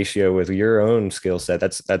 ratio with your own skill set.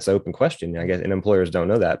 That's open question, I guess, and employers don't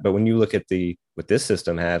know that. But when you look at what this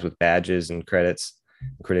system has with badges and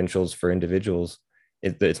credentials for individuals,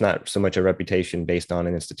 it's not so much a reputation based on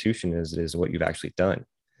an institution as it is what you've actually done.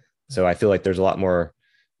 So I feel like there's a lot more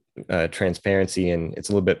transparency, and it's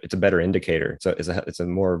a better indicator. So it's a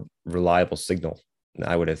more reliable signal,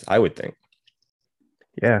 I would think.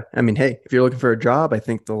 Yeah. I mean, hey, if you're looking for a job, I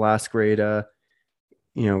think the last great,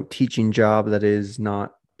 teaching job that is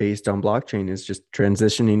not based on blockchain is just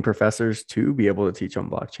transitioning professors to be able to teach on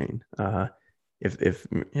blockchain. if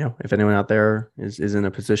if anyone out there is in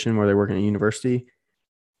a position where they're working at university,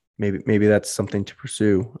 maybe that's something to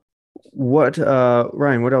pursue. What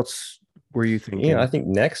Ryan, what else were you thinking? I think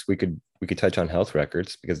next we could touch on health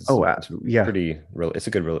records because it's Yeah, pretty real. It's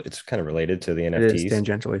kind of related to the it is NFTs.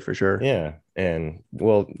 tangentially for sure. Yeah, and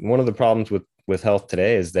well, one of the problems with health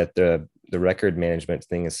today is that the record management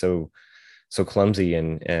thing is so clumsy,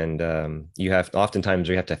 and you have oftentimes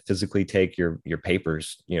you have to physically take your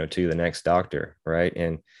papers to the next doctor, right?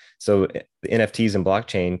 And so the NFTs and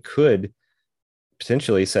blockchain could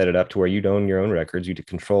potentially set it up to where you own your own records, you to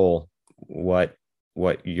control what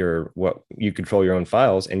you control your own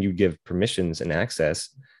files, and you give permissions and access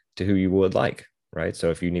to who you would like, right?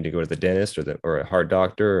 So if you need to go to the dentist or a heart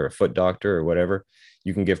doctor or a foot doctor or whatever,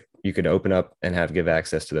 you could open up and give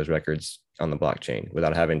access to those records on the blockchain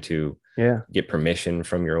without having to get permission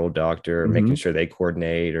from your old doctor, or making sure they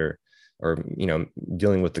coordinate, or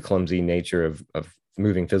dealing with the clumsy nature of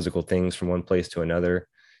moving physical things from one place to another.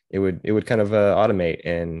 It would kind of automate,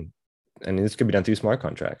 and this could be done through smart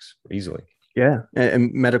contracts easily. Yeah,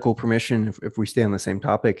 and medical permission, if we stay on the same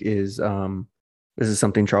topic, is this is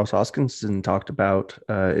something Charles Hoskinson talked about,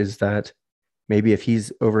 is that maybe if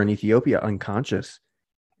he's over in Ethiopia unconscious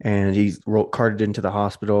and he's carted into the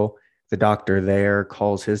hospital, the doctor there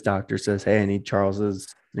calls his doctor, says, "Hey, I need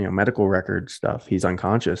Charles's medical record stuff. He's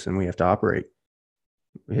unconscious and we have to operate."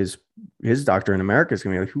 His doctor in America is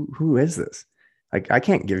gonna be like, who is this? Like, I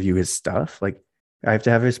can't give you his stuff. Like, I have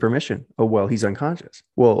to have his permission. Oh, well, he's unconscious.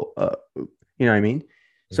 Well, you know what I mean?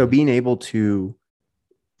 So being able to,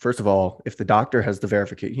 first of all, if the doctor has the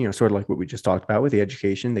verification, sort of like what we just talked about with the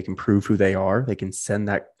education, they can prove who they are. They can send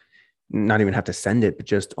that, not even have to send it, but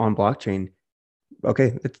just on blockchain.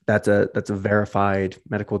 Okay, that's a verified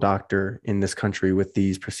medical doctor in this country with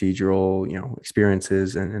these procedural,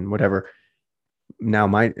 experiences and whatever. Now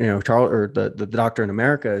Charles, or the doctor in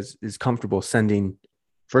America is comfortable sending,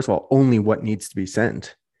 first of all, only what needs to be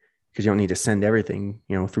sent, because you don't need to send everything.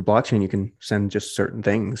 Through blockchain, you can send just certain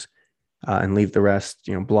things and leave the rest,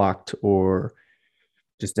 blocked or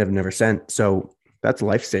just never sent. So that's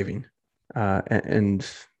life-saving. And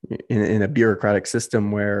in a bureaucratic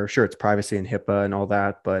system where, sure, it's privacy and HIPAA and all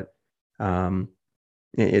that, but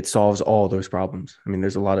it solves all those problems. I mean,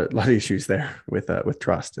 there's a lot of issues there with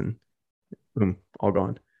trust, and boom, all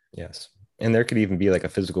gone. Yes. And there could even be like a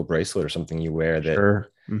physical bracelet or something you wear that, sure.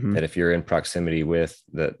 That if you're in proximity with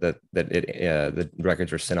the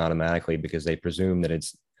records are sent automatically, because they presume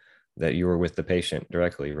that you were with the patient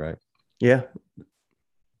directly, right? Yeah.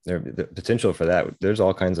 The potential for that, there's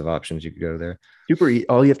all kinds of options you could go there.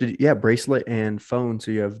 All you have to do, bracelet and phone,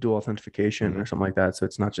 so you have dual authentication or something like that. So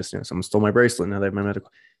it's not just someone stole my bracelet, now they have my medical.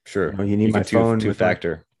 Sure. You need my phone,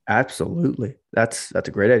 two-factor. Absolutely. That's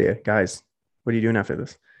a great idea, guys. What are you doing after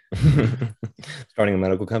this? Starting a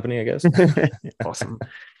medical company, I guess. Awesome.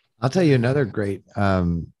 I'll tell you another great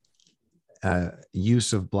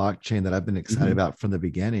use of blockchain that I've been excited about from the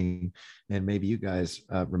beginning. And maybe you guys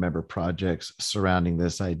remember projects surrounding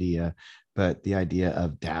this idea, but the idea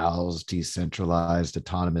of DAOs, decentralized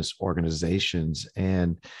autonomous organizations,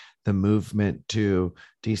 and the movement to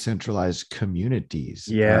decentralized communities.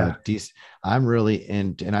 Yeah. I'm really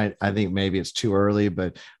into, and I think maybe it's too early,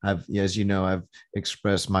 but as you know, I've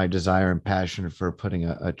expressed my desire and passion for putting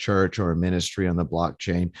a church or a ministry on the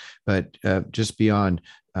blockchain, but just beyond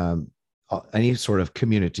any sort of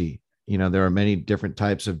community, there are many different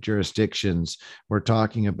types of jurisdictions. We're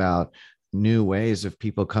talking about new ways of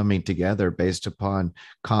people coming together based upon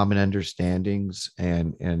common understandings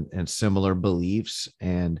and similar beliefs,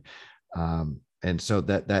 and so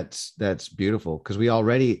that's beautiful, because we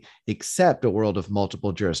already accept a world of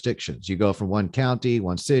multiple jurisdictions. You go from one county,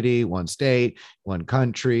 one city, one state, one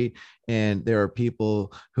country, and there are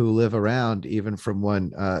people who live around even from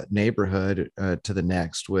one neighborhood to the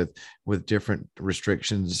next with different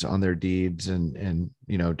restrictions on their deeds and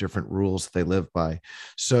different rules they live by.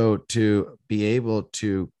 So to be able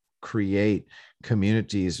to create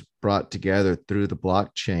communities brought together through the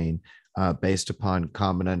blockchain based upon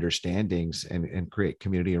common understandings and create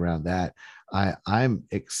community around that, I'm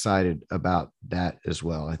excited about that as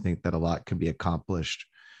well. I think that a lot can be accomplished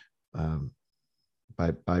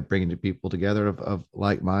by bringing people together of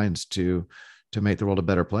like minds to make the world a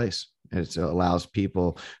better place. It allows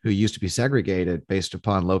people who used to be segregated based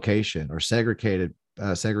upon location, or segregated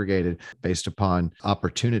based upon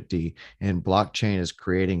opportunity. And blockchain is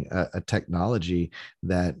creating a technology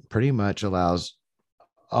that pretty much allows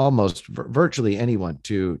almost virtually anyone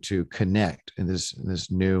to connect in this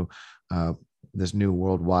new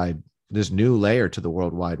worldwide, this new layer to the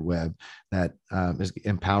World Wide Web that is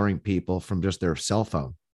empowering people from just their cell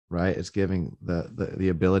phone. right? It's giving the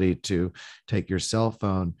ability to take your cell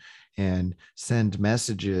phone and send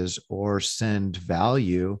messages or send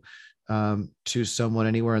value to someone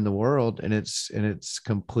anywhere in the world, and it's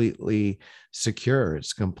completely secure.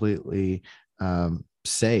 It's completely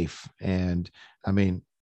safe. And I mean,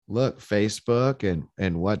 look, Facebook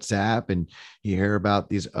and WhatsApp, and you hear about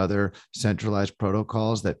these other centralized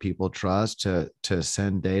protocols that people trust to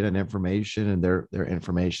send data and information, and their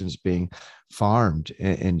information is being farmed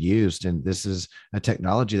and used. And this is a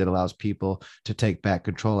technology that allows people to take back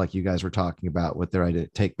control, like you guys were talking about with their idea.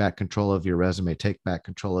 Take back control of your resume, take back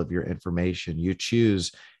control of your information. You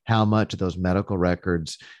choose how much of those medical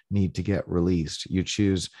records need to get released. You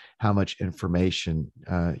choose how much information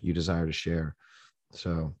you desire to share.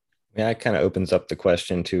 So yeah, it kind of opens up the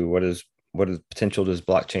question to what is potential does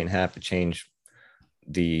blockchain have to change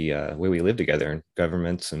the way we live together in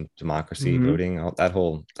governments and democracy, voting, all that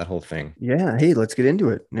whole thing. Yeah. Hey, let's get into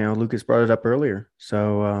it. Now, Lucas brought it up earlier.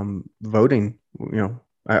 So voting,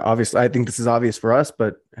 I think this is obvious for us,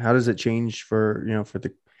 but how does it change for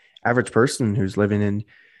the average person who's living in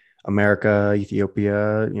America,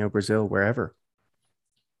 Ethiopia, Brazil, wherever?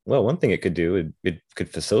 Well, one thing it could do, it could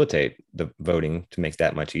facilitate the voting to make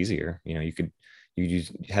that much easier. You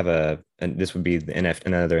just have and this would be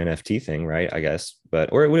another NFT thing, right? I guess,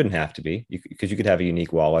 or it wouldn't have to be, because you could have a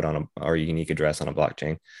unique wallet or a unique address on a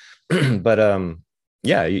blockchain. But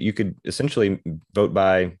yeah, you could essentially vote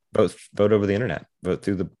over the internet, vote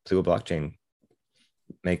through a blockchain.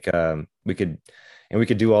 We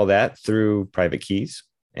could do all that through private keys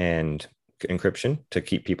and encryption to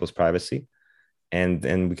keep people's privacy. And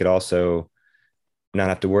then we could also not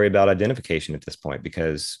have to worry about identification at this point,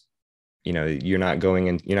 because you're not going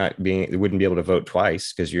and you wouldn't be able to vote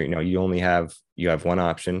twice, because you have one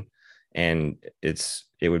option, and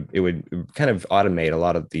it would kind of automate a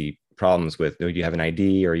lot of the problems with, do you have an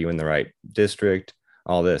ID, are you in the right district,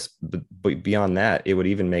 all this. But beyond that, it would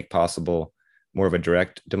even make possible more of a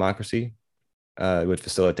direct democracy. It would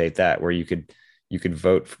facilitate that, where you could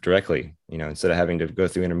vote directly, instead of having to go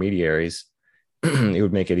through intermediaries. It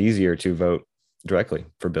would make it easier to vote directly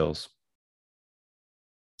for bills.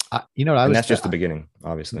 That's just the beginning,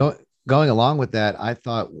 obviously. Going along with that, I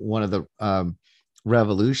thought one of the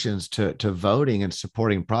revolutions to voting and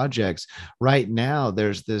supporting projects right now,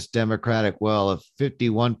 there's this democratic, well, if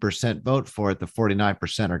 51% vote for it, the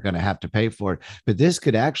 49% are going to have to pay for it. But this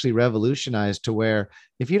could actually revolutionize to where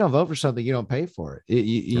if you don't vote for something, you don't pay for it.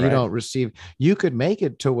 You don't receive. You could make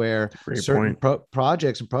it to where certain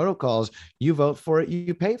projects and protocols, you vote for it,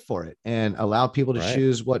 you pay for it, and allow people to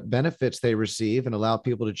choose what benefits they receive, and allow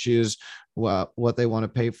people to choose what they want to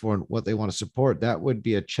pay for and what they want to support. That would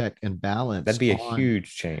be a check and balance. That'd be a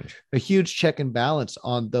huge change. A huge check and balance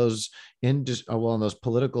on those in those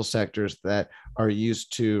political sectors that are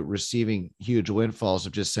used to receiving huge windfalls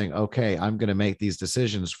of just saying, okay, I'm going to make these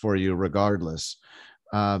decisions for you regardless.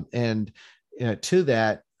 And to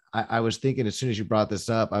that, I was thinking, as soon as you brought this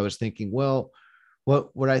up, I was thinking, well,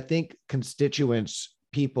 what I think constituents,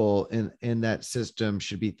 people in that system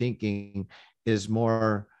should be thinking is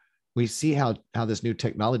more, we see how this new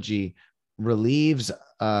technology relieves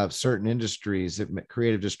certain industries,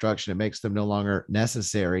 creative destruction. It makes them no longer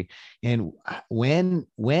necessary. And when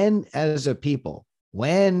as a people,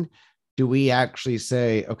 when do we actually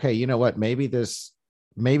say, okay, you know what, maybe this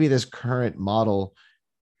current model,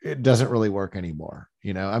 it doesn't really work anymore.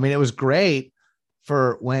 I mean, it was great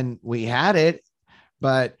for when we had it,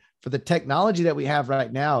 but for the technology that we have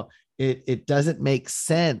right now, it doesn't make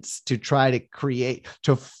sense to try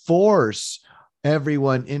to force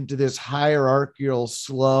everyone into this hierarchical,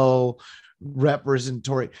 slow,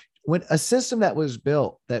 representatory. When a system that was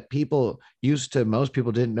built that most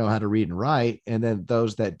people didn't know how to read and write, and then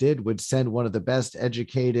those that did would send one of the best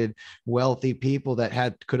educated, wealthy people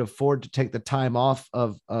that could afford to take the time off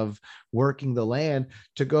of working the land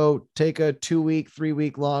to go take a 2-week,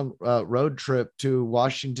 3-week long road trip to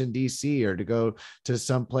Washington, D.C., or to go to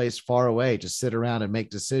someplace far away to sit around and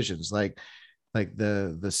make decisions. Like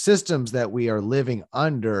the systems that we are living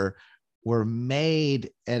under were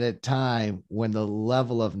made at a time when the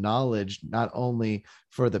level of knowledge, not only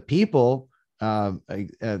for the people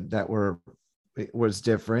was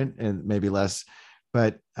different and maybe less,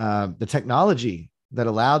 but the technology that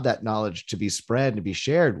allowed that knowledge to be spread and to be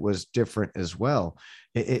shared was different as well.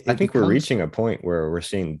 I think we're reaching a point where we're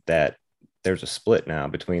seeing that there's a split now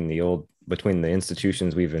between the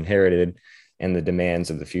institutions we've inherited and the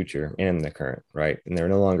demands of the future and the current, right? And there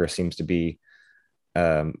no longer seems to be,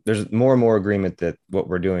 there's more and more agreement that what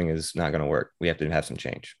we're doing is not going to work. We have to have some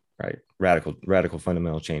change, right? Radical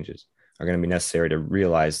fundamental changes are going to be necessary to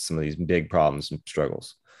realize some of these big problems and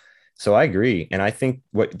struggles. So I agree. And I think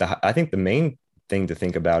the main thing to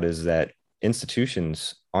think about is that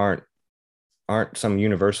institutions aren't some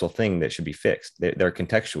universal thing that should be fixed. They're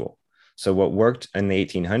contextual. So what worked in the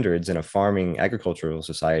 1800s in a farming agricultural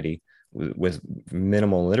society with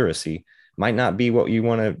minimal literacy might not be what you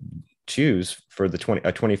want to choose for the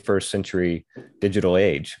 21st century digital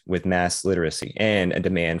age with mass literacy and a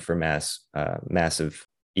demand for massive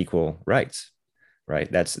equal rights. Right.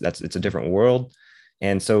 It's a different world.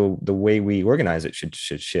 And so the way we organize it should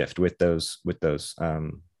shift with those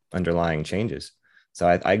underlying changes. So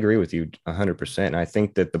I agree with you 100%. And I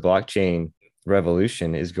think that the blockchain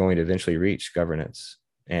revolution is going to eventually reach governance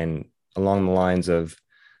and along the lines of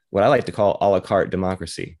what I like to call a la carte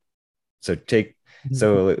democracy.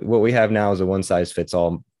 So what we have now is a one size fits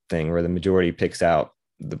all thing where the majority picks out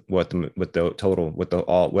what we're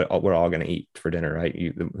all going to eat for dinner, right?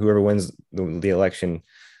 Whoever wins the election,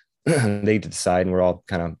 they decide, and we're all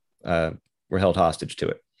kind of we're held hostage to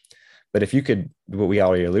it. But if you could, what we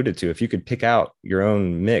already alluded to, if you could pick out your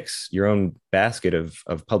own mix, your own basket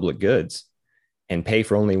of public goods and pay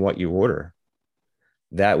for only what you order,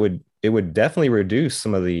 it would definitely reduce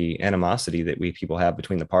some of the animosity that people have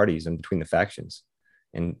between the parties and between the factions.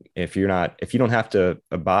 And if you're not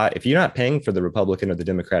paying for the Republican or the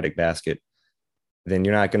Democratic basket, then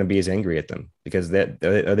you're not going to be as angry at them because they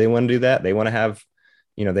want to do that. They want to have,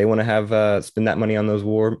 spend that money on those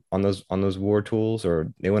war tools,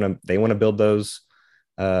 or they want to build those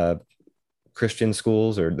Christian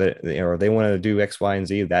schools, or they want to do X, Y, and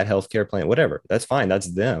Z, that healthcare plan, whatever. That's fine.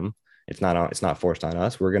 That's them. It's not forced on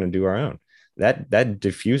us. We're going to do our own. That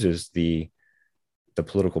diffuses the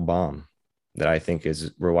political bomb that I think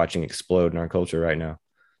we're watching explode in our culture right now.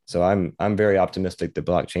 So I'm very optimistic that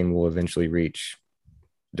blockchain will eventually reach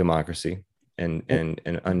democracy and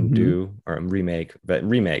undo or remake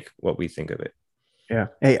what we think of it. Yeah.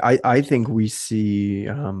 Hey, I think we see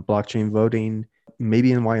blockchain voting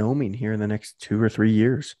maybe in Wyoming here in the next 2 or 3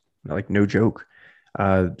 years. Like, no joke.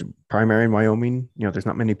 Primary in Wyoming, there's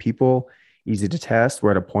not many people, easy to test.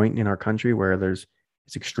 We're at a point in our country where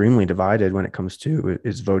it's extremely divided when it comes to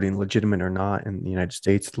is voting legitimate or not in the United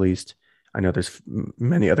States, at least. I know there's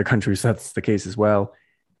many other countries that's the case as well.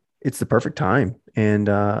 It's the perfect time. And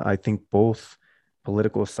I think both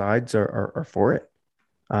political sides are for it.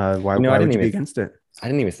 Why would you be against it? I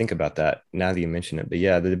didn't even think about that now that you mention it. But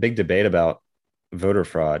yeah, the big debate about voter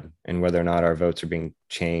fraud and whether or not our votes are being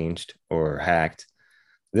changed or hacked,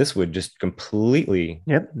 this would just completely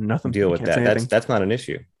deal with that. That's not an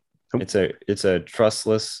issue. Nope. It's a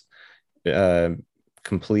trustless,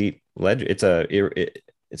 complete ledger. It's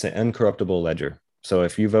an uncorruptible ledger. So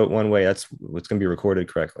if you vote one way, that's what's going to be recorded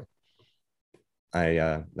correctly.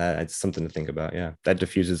 That's something to think about. Yeah, that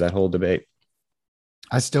diffuses that whole debate.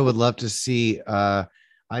 I still would love to see a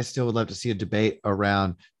debate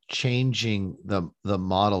around changing the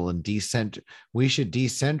model and we should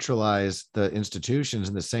decentralize the institutions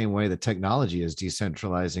in the same way that technology is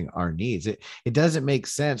decentralizing our needs. It doesn't make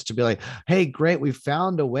sense to be like, hey, great, we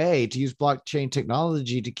found a way to use blockchain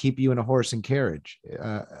technology to keep you in a horse and carriage.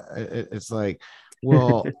 It's like,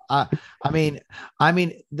 well, I mean,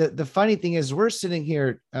 the funny thing is we're sitting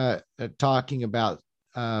here talking about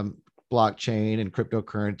blockchain and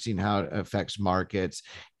cryptocurrency and how it affects markets.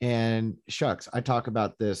 And shucks, I talk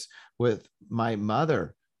about this with my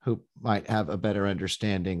mother, who might have a better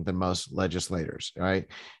understanding than most legislators, right?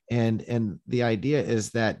 And the idea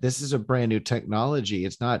is that this is a brand new technology.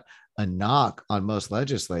 It's not a knock on most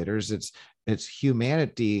legislators. It's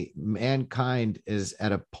humanity. Mankind is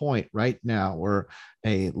at a point right now where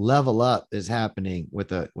a level up is happening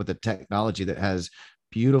with a technology that has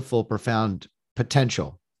beautiful, profound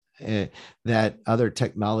potential that other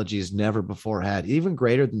technologies never before had, even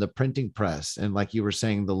greater than the printing press. And like you were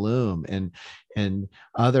saying, the loom and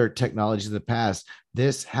other technologies of the past.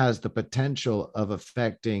 This has the potential of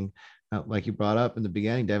affecting, like you brought up in the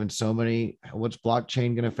beginning, Devin, what's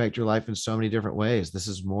blockchain going to affect your life in so many different ways? This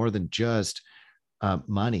is more than just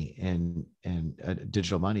money and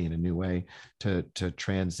digital money in a new way to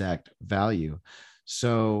transact value.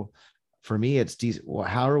 So for me, it's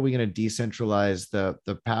how are we going to decentralize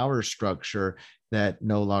the power structure that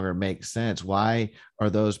no longer makes sense? Why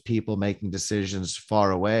are those people making decisions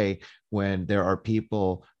far away when there are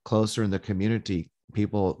people closer in the community,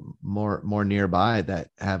 people more nearby that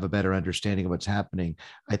have a better understanding of what's happening?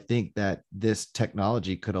 I think that this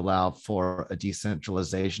technology could allow for a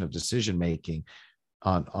decentralization of decision making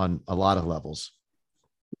on a lot of levels.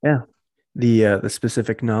 Yeah. The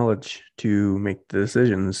specific knowledge to make the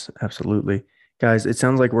decisions. Absolutely. Guys, it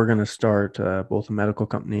sounds like we're going to start both a medical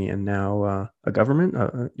company and now a government.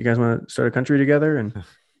 You guys want to start a country together? And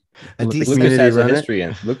A Let the decent- Lucas community has a run it. history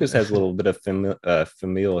and Lucas has a little bit of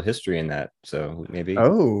familial history in that. So maybe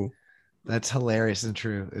Oh, That's hilarious and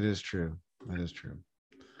true. It is true. That is true.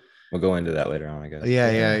 we'll go into that later on, I guess.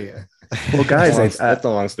 Yeah. well, guys, That's a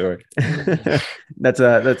long story.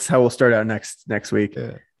 that's how we'll start out next week.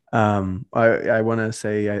 Yeah. I want to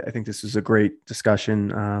say I think this was a great discussion.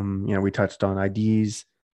 We touched on IDs,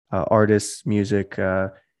 artists, music,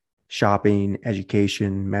 shopping,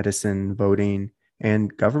 education, medicine, voting,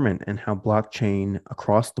 and government, and how blockchain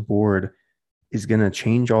across the board is going to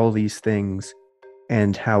change all these things,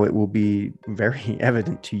 and how it will be very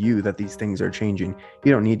evident to you that these things are changing.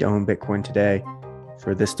 You don't need to own Bitcoin today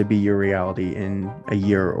for this to be your reality in a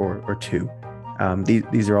year or two.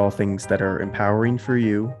 These are all things that are empowering for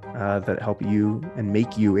you, that help you and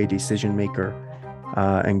make you a decision maker,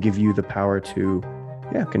 and give you the power to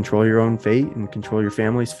control your own fate and control your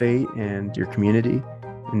family's fate and your community,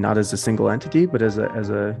 and not as a single entity, but as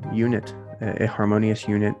a unit, a harmonious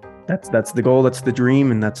unit. That's the goal, that's the dream,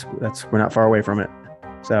 and that's we're not far away from it.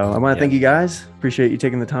 So I want to thank you guys. Appreciate you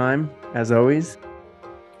taking the time, as always.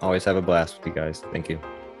 Always have a blast with you guys. Thank you.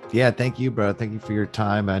 Yeah, thank you, bro. Thank you for your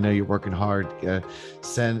time. I know you're working hard.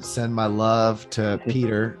 Send my love to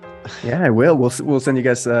Peter. Yeah, I will. We'll send you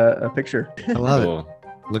guys a picture. I love Cool.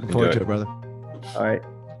 it. Looking forward to it, brother. All right.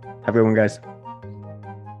 Have a good one, guys.